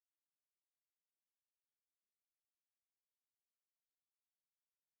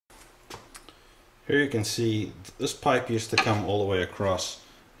Here you can see this pipe used to come all the way across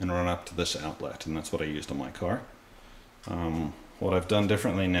and run up to this outlet, and that's what I used on my car. What I've done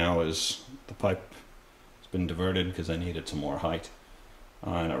differently now is the pipe has been diverted because I needed some more height,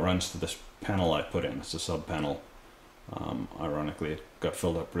 and it runs to this panel I put in. It's a sub panel. Ironically, it got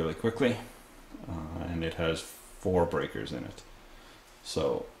filled up really quickly, and it has 4 breakers in it.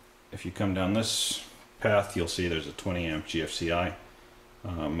 So if you come down this path, you'll see there's a 20 amp GFCI.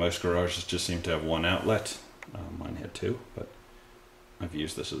 Most garages just seem to have 1 outlet. Mine had 2, but I've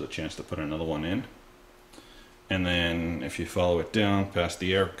used this as a chance to put another one in. And then if you follow it down past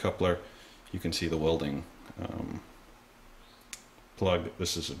the air coupler, you can see the welding plug.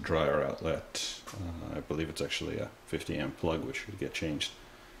 This is a dryer outlet. I believe it's actually a 50 amp plug, which should get changed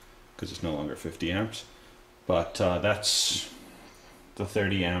because it's no longer 50 amps. But that's the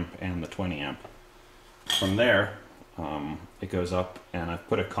 30 amp and the 20 amp. From there, it goes up, and I've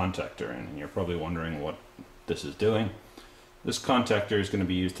put a contactor in, and you're probably wondering what this is doing. This contactor is going to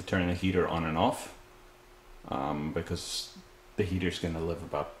be used to turn the heater on and off, because the heater is going to live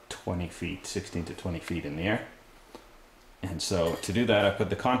about 20 feet, 16 to 20 feet in the air. And so to do that, I put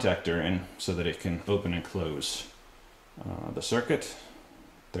the contactor in so that it can open and close the circuit.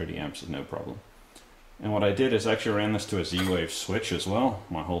 30 amps is no problem. And what I did is actually ran this to a Z-Wave switch as well.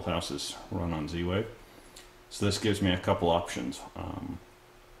 My whole house is run on Z-Wave. So this gives me a couple options.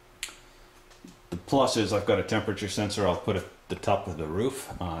 The plus is I've got a temperature sensor I'll put at the top of the roof.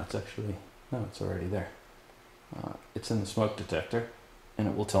 It's actually, no, it's already there. It's in the smoke detector, and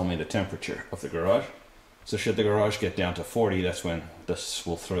it will tell me the temperature of the garage. So should the garage get down to 40, that's when this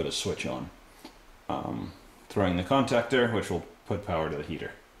will throw the switch on. Throwing the contactor, which will put power to the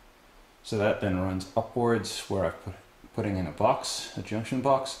heater. So that then runs upwards where I'm putting in a box, a junction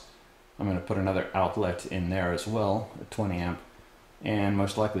box. I'm going to put another outlet in there as well, a 20 amp, and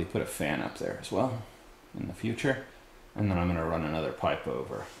most likely put a fan up there as well in the future. And then I'm going to run another pipe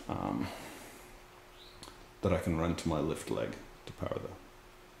over that I can run to my lift leg to power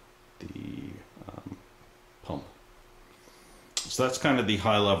the pump. So that's kind of the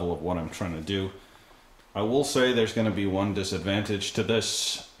high level of what I'm trying to do. I will say there's going to be one disadvantage to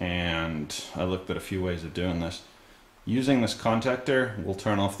this, and I looked at a few ways of doing this. Using this contactor will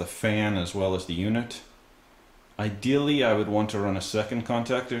turn off the fan as well as the unit. Ideally, I would want to run a second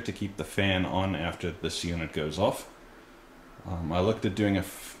contactor to keep the fan on after this unit goes off. I looked at doing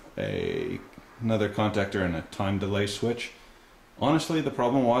another contactor and a time delay switch. Honestly, the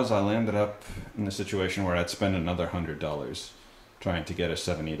problem was I landed up in a situation where I'd spend another $100 trying to get a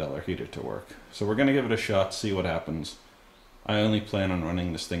 $70 heater to work. So we're going to give it a shot, see what happens. I only plan on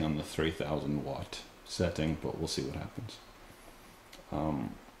running this thing on the 3000 watt setting, but we'll see what happens.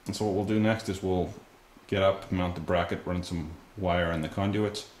 And so what we'll do next is we'll get up, mount the bracket, run some wire in the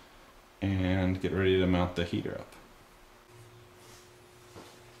conduits, and get ready to mount the heater up.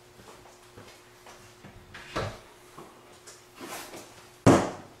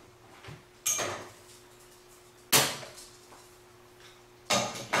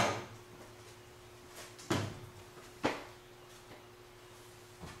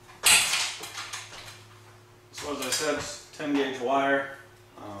 So as I said, 10 gauge wire.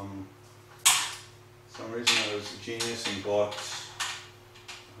 For some reason I was a genius and bought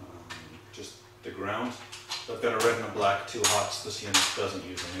just the ground. So I've got a red and a black, 2 hots. This unit doesn't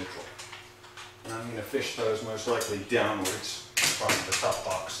use a neutral. And I'm going to fish those most likely downwards from the top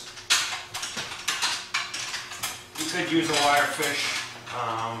box. You could use a wire fish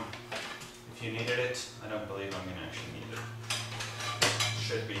if you needed it. I don't believe I'm going to actually need it. It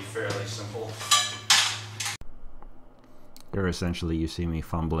should be fairly simple. Here essentially you see me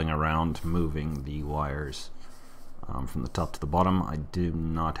fumbling around moving the wires from the top to the bottom. I do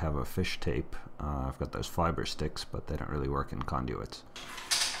not have a fish tape. I've got those fiber sticks, but they don't really work in conduits.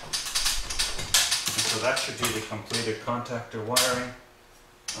 And so that should be the completed contactor wiring.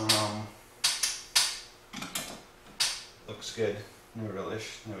 Looks good,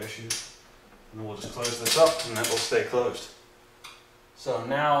 no issues. And we'll just close this up and that will stay closed. So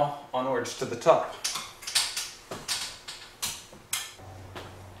now onwards to the top.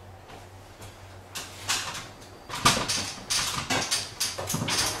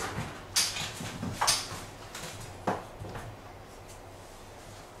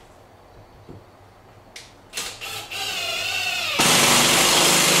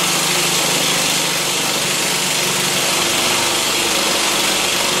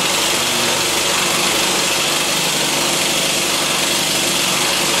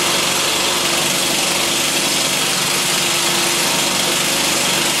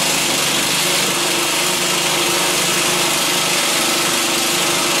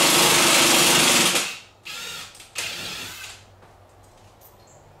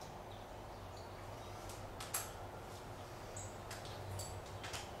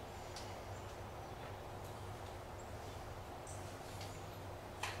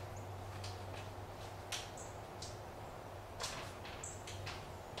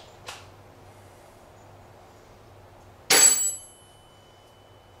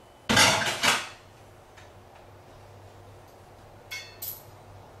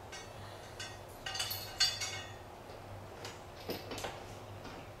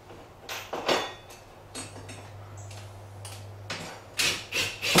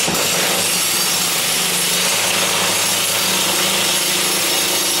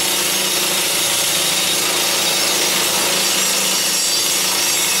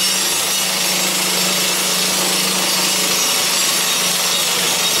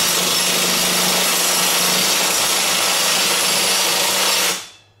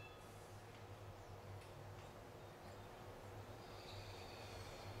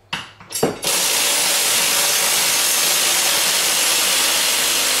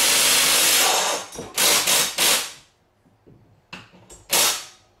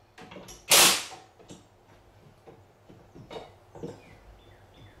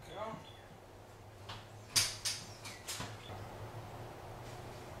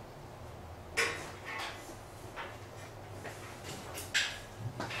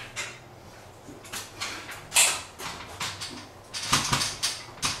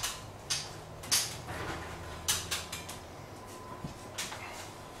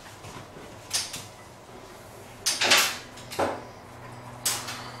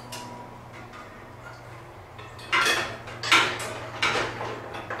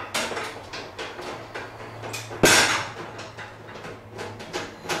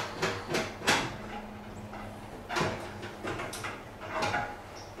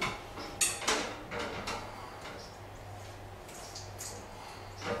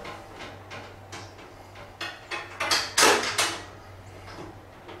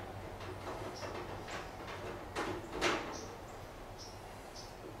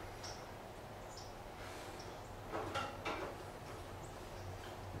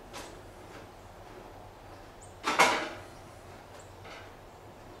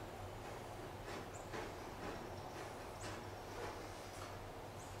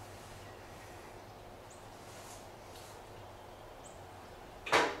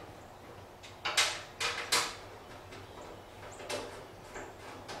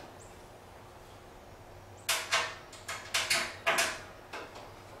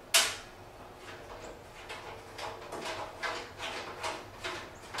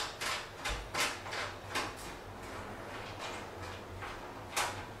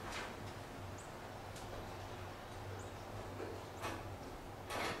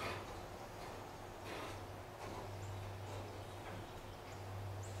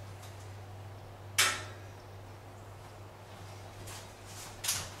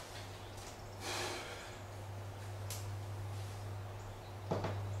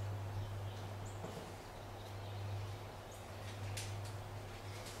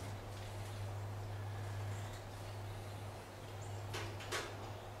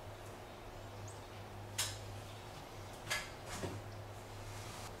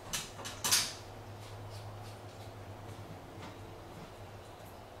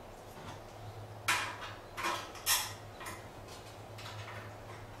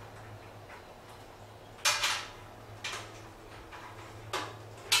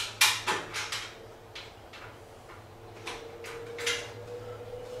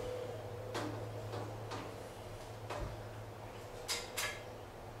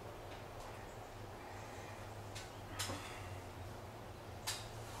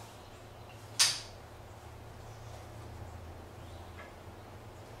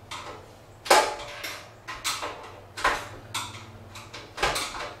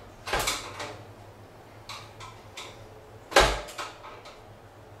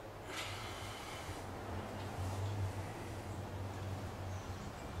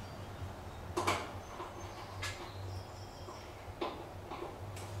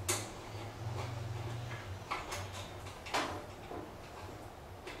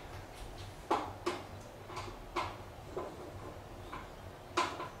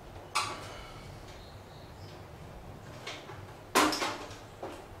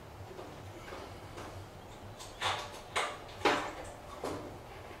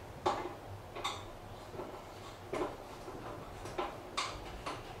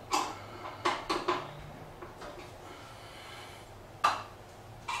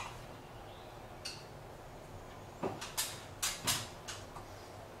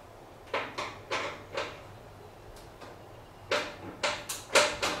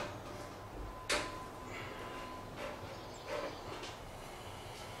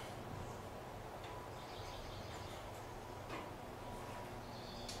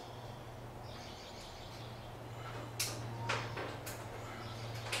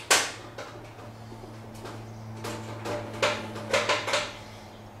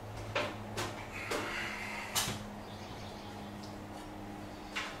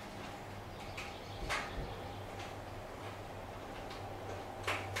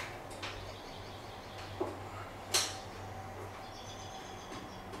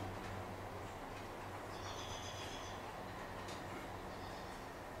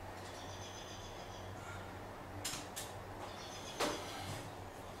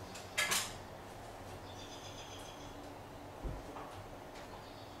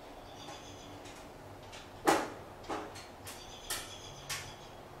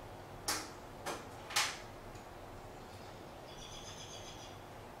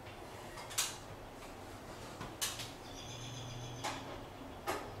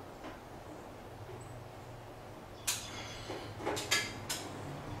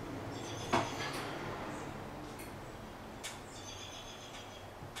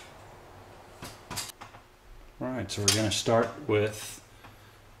 Alright, so we're going to start with,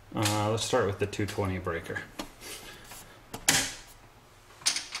 let's start with the 220 breaker.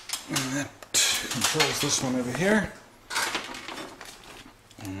 And that controls this one over here.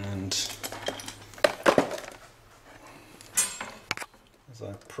 And as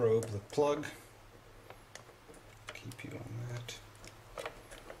I probe the plug, keep you on that.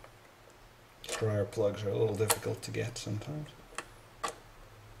 Dryer plugs are a little difficult to get sometimes,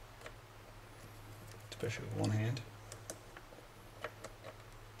 especially with one hand.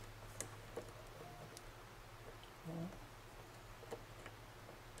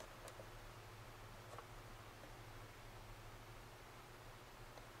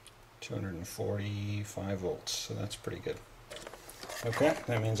 $245 volts, so that's pretty good. Okay,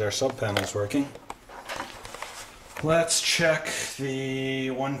 that means our sub panel is working. Let's check the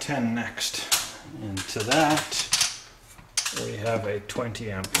 110 next. And to that, we have a 20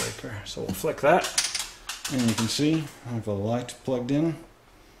 amp breaker. So we'll flick that, and you can see I have a light plugged in,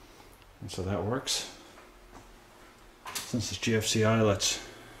 and so that works. Since it's GFCI, let's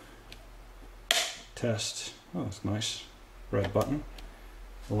test. Oh, it's nice. Red button.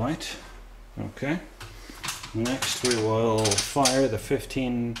 Light. Okay. Next we will fire the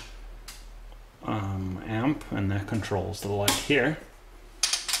 15 amp, and that controls the light here.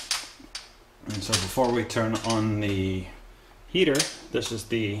 And so before we turn on the heater, this is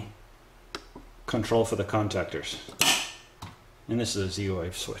the control for the contactors. And this is a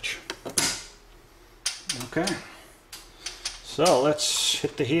Z-wave switch. Okay. So let's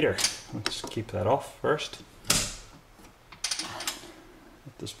hit the heater. Let's keep that off first.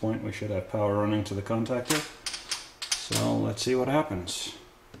 At this point we should have power running to the contactor. So let's see what happens.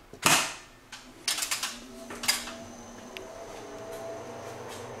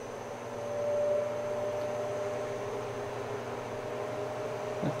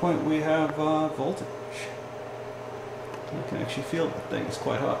 At that point we have voltage. You can actually feel that thing, it's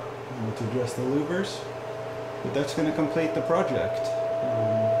quite hot. I need to adjust the louvers, but that's going to complete the project.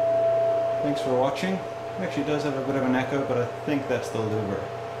 Thanks for watching. It actually does have a bit of an echo, but I think that's the louver.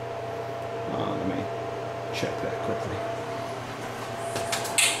 Let me check that quickly.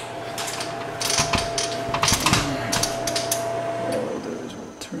 What we'll do is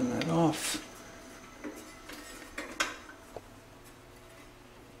we'll turn that off.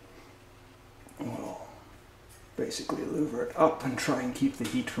 We'll basically louver it up and try and keep the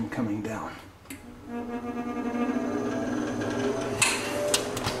heat from coming down.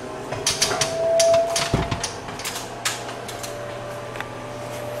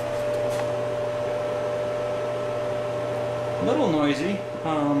 A little noisy,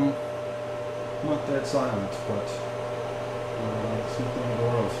 not dead silent, but it's nothing in the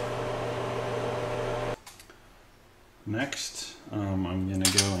world. Next, I'm going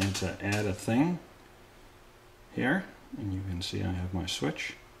to go into add a thing here, and you can see I have my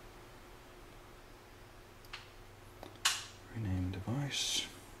switch. Rename device.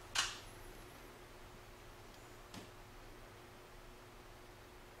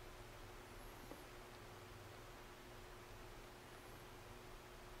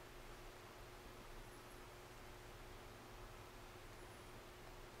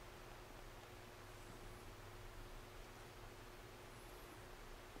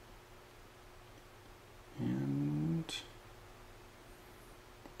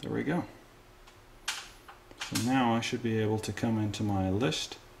 There we go. So now I should be able to come into my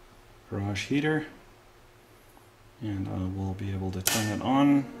list, garage heater, and I will be able to turn it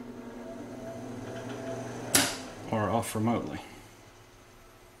on or off remotely.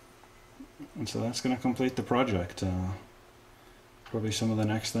 And so that's going to complete the project. Probably some of the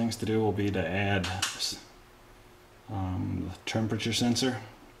next things to do will be to add the temperature sensor,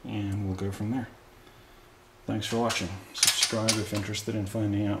 and we'll go from there. Thanks for watching. Subscribe if interested in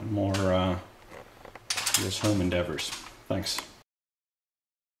finding out more this home endeavors. Thanks.